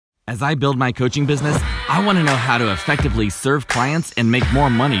As I build my coaching business, I want to know how to effectively serve clients and make more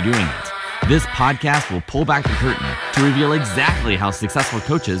money doing it. This podcast will pull back the curtain to reveal exactly how successful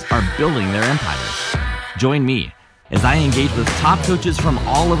coaches are building their empires. Join me as I engage with top coaches from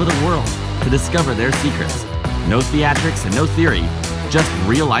all over the world to discover their secrets. No theatrics and no theory, just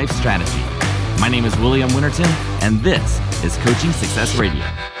real-life strategy. My name is William Winterton, and this is Coaching Success Radio.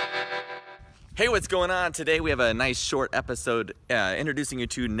 Hey, what's going on? Today we have a nice short episode introducing you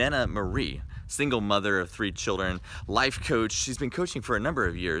to Nena Marie, single mother of 3 children, life coach. She's been coaching for a number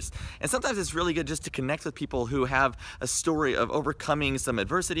of years. And sometimes it's really good just to connect with people who have a story of overcoming some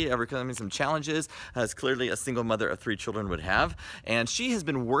adversity, overcoming some challenges, as clearly a single mother of 3 children would have. And she has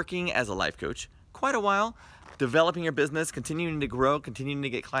been working as a life coach quite a while, developing her business, continuing to grow, continuing to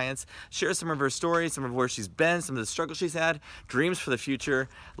get clients, share some of her stories, some of where she's been, some of the struggles she's had, dreams for the future.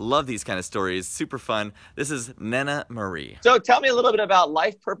 Love these kind of stories. Super fun. This is Nena Marie. So tell me a little bit about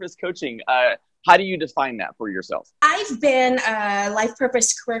life purpose coaching. How do you define that for yourself? I've been a life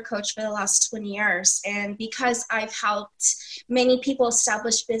purpose career coach for the last 20 years. And because I've helped many people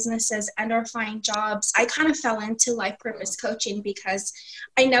establish businesses and or find jobs, I kind of fell into life purpose coaching because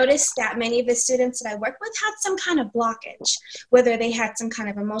I noticed that many of the students that I work with had some kind of blockage, whether they had some kind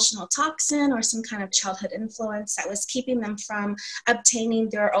of emotional toxin or some kind of childhood influence that was keeping them from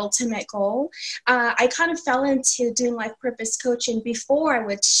obtaining their ultimate goal. I kind of fell into doing life purpose coaching before I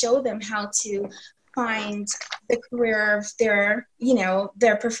would show them how to find the career of their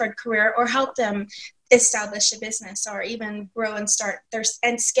preferred career, or help them establish a business or even grow and start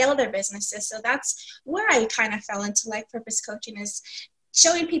and scale their businesses. So that's where I kind of fell into life purpose coaching, is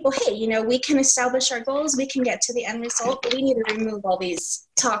showing people, hey, we can establish our goals, we can get to the end result, but we need to remove all these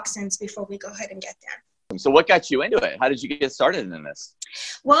toxins before we go ahead and get there. So what got you into it? How did you get started in this?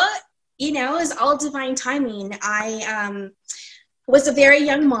 Well, it was all divine timing. I was a very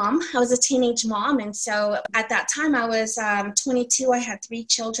young mom. I was a teenage mom. And so at that time I was 22. I had 3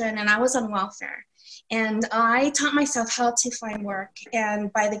 children and I was on welfare. And I taught myself how to find work.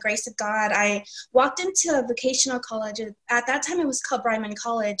 And by the grace of God, I walked into a vocational college. At that time it was called Bryman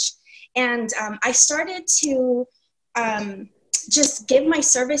College. And I started to just give my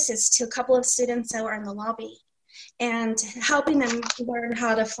services to a couple of students that were in the lobby, and helping them learn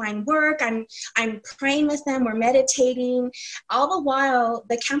how to find work. I'm praying with them, we're meditating. All the while,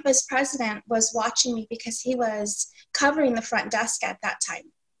 the campus president was watching me because he was covering the front desk at that time.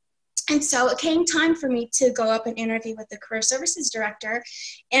 And so it came time for me to go up and interview with the career services director.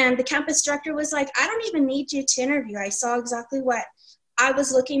 And the campus director was like, I don't even need you to interview. I saw exactly what I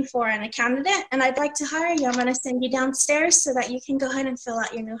was looking for in a candidate, and I'd like to hire you. I'm going to send you downstairs so that you can go ahead and fill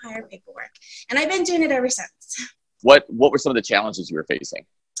out your new hire paperwork. And I've been doing it ever since. What were some of the challenges you were facing?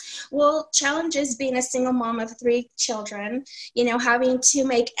 Well, challenges being a single mom of 3 children, having to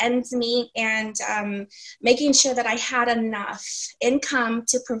make ends meet and making sure that I had enough income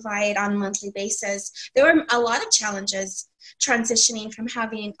to provide on a monthly basis. There were a lot of challenges transitioning from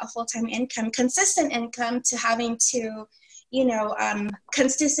having a full-time income, consistent income, to having to,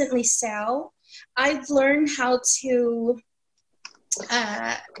 consistently sell. I've learned how to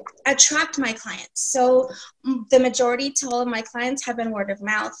attract my clients. So the majority to all of my clients have been word of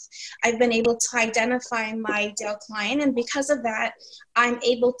mouth. I've been able to identify my ideal client, and because of that, I'm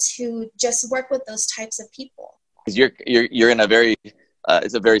able to just work with those types of people. Because you're in a very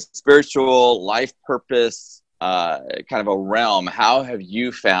it's a very spiritual, life purpose kind of a realm. How have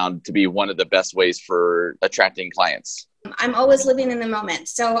you found to be one of the best ways for attracting clients? I'm always living in the moment.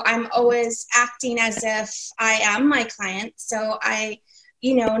 So I'm always acting as if I am my client. So I,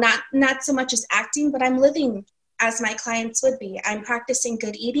 not so much as acting, but I'm living as my clients would be. I'm practicing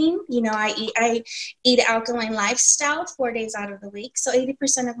good eating. I eat alkaline lifestyle 4 days out of the week. So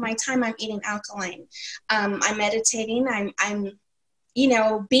 80% of my time I'm eating alkaline. I'm meditating. I'm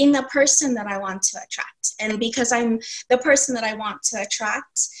being the person that I want to attract. And because I'm the person that I want to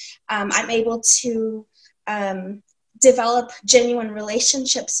attract, I'm able to develop genuine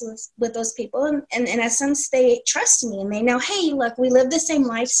relationships with those people. And in essence, they trust me and they know, hey, look, we live the same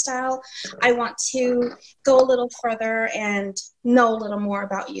lifestyle. I want to go a little further and know a little more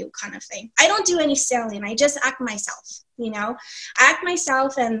about you, kind of thing. I don't do any selling. I just act myself, I act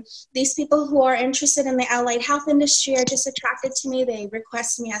myself, and these people who are interested in the allied health industry are just attracted to me. They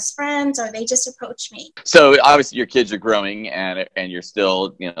request me as friends, or they just approach me. So obviously your kids are growing and you're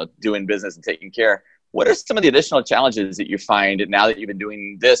still, doing business and taking care. What are some of the additional challenges that you find now that you've been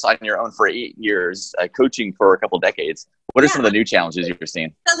doing this on your own for 8 years, coaching for a couple decades? What are Yeah. some of the new challenges you're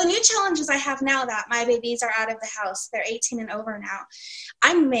seeing? So the new challenges I have now that my babies are out of the house, they're 18 and over now.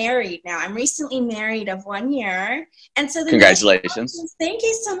 I'm married now. I'm recently married of 1 year. And so the Congratulations. thank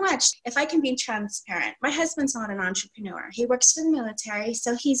you so much. If I can be transparent, my husband's not an entrepreneur. He works for the military,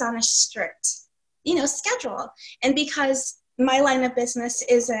 so he's on a strict, schedule. And because my line of business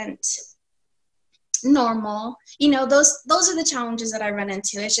isn't normal, those are the challenges that I run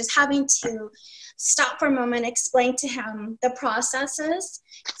into. It's just having to stop for a moment, explain to him the processes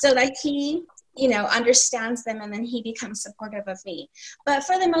so that he understands them, and then he becomes supportive of me. But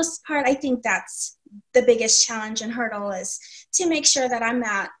for the most part, I think that's the biggest challenge and hurdle, is to make sure that I'm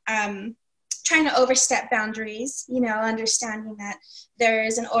not trying to overstep boundaries, understanding that there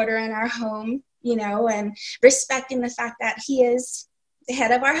is an order in our home, and respecting the fact that he is the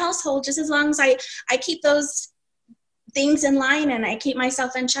head of our household. Just as long as I keep those things in line and I keep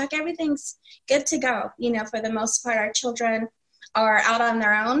myself in check, everything's good to go. For the most part, our children are out on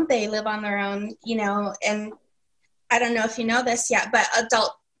their own. They live on their own, and I don't know if you know this yet, but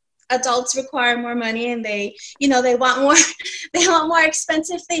adults require more money, and they want more, they want more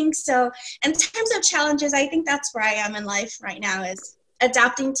expensive things. So in terms of challenges, I think that's where I am in life right now, is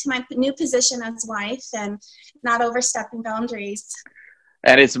adapting to my new position as wife and not overstepping boundaries.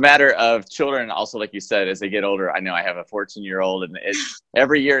 And it's a matter of children also, like you said, as they get older. I know I have a 14-year-old, and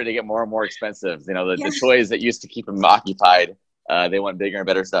every year they get more and more expensive. The toys that used to keep them occupied, they want bigger and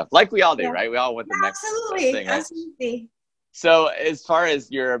better stuff, like we all do, right? We all want the next thing, right? Absolutely. So as far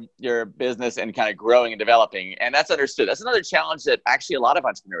as your business and kind of growing and developing, and that's understood. That's another challenge that actually a lot of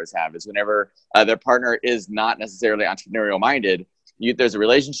entrepreneurs have, is whenever their partner is not necessarily entrepreneurial minded, there's a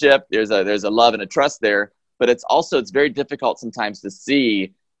relationship, there's a love and a trust there. But it's very difficult sometimes to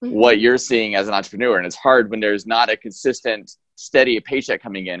see what you're seeing as an entrepreneur. And it's hard when there's not a consistent, steady paycheck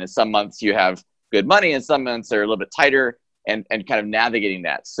coming in. And some months you have good money, and some months are a little bit tighter, and kind of navigating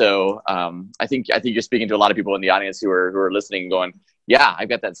that. So I think you're speaking to a lot of people in the audience who are listening, going, yeah, I've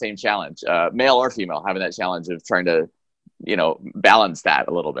got that same challenge, male or female, having that challenge of trying to, balance that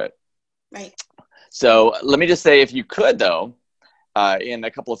a little bit. Right. So let me just say, if you could, though, in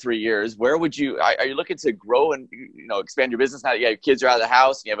a couple of 3 years, where would you, are you looking to grow and, expand your business now that your kids are out of the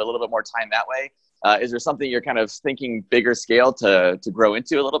house and you have a little bit more time that way? Is there something you're kind of thinking bigger scale to grow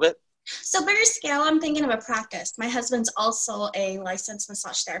into a little bit? So bigger scale, I'm thinking of a practice. My husband's also a licensed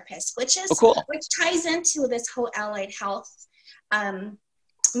massage therapist, which ties into this whole allied health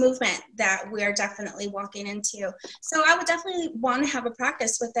movement that we're definitely walking into. So I would definitely want to have a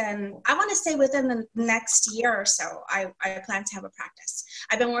practice within the next year or so. I plan to have a practice.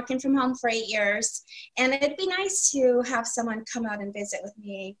 I've been working from home for 8 years, and it'd be nice to have someone come out and visit with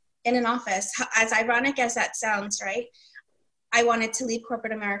me in an office. As ironic as that sounds, right? I wanted to leave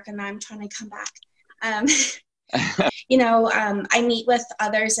corporate America, and now I'm trying to come back. I meet with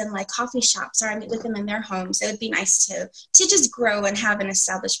others in like coffee shops, or I meet with them in their homes. It would be nice to just grow and have an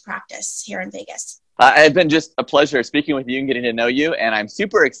established practice here in Vegas. It's been just a pleasure speaking with you and getting to know you. And I'm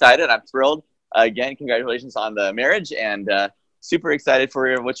super excited. I'm thrilled. Again, congratulations on the marriage, and super excited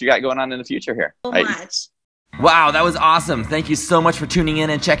for what you got going on in the future here. So much. Wow, that was awesome. Thank you so much for tuning in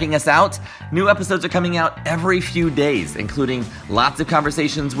and checking us out. New episodes are coming out every few days, including lots of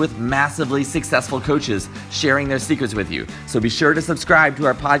conversations with massively successful coaches sharing their secrets with you. So be sure to subscribe to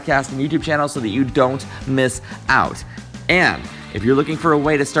our podcast and YouTube channel so that you don't miss out. And if you're looking for a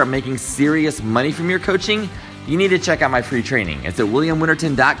way to start making serious money from your coaching, you need to check out my free training. It's at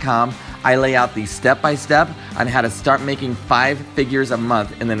williamwinterton.com. I lay out the step-by-step on how to start making 5 figures a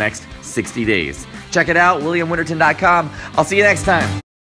month in the next 60 days. Check it out, williamwinterton.com. I'll see you next time.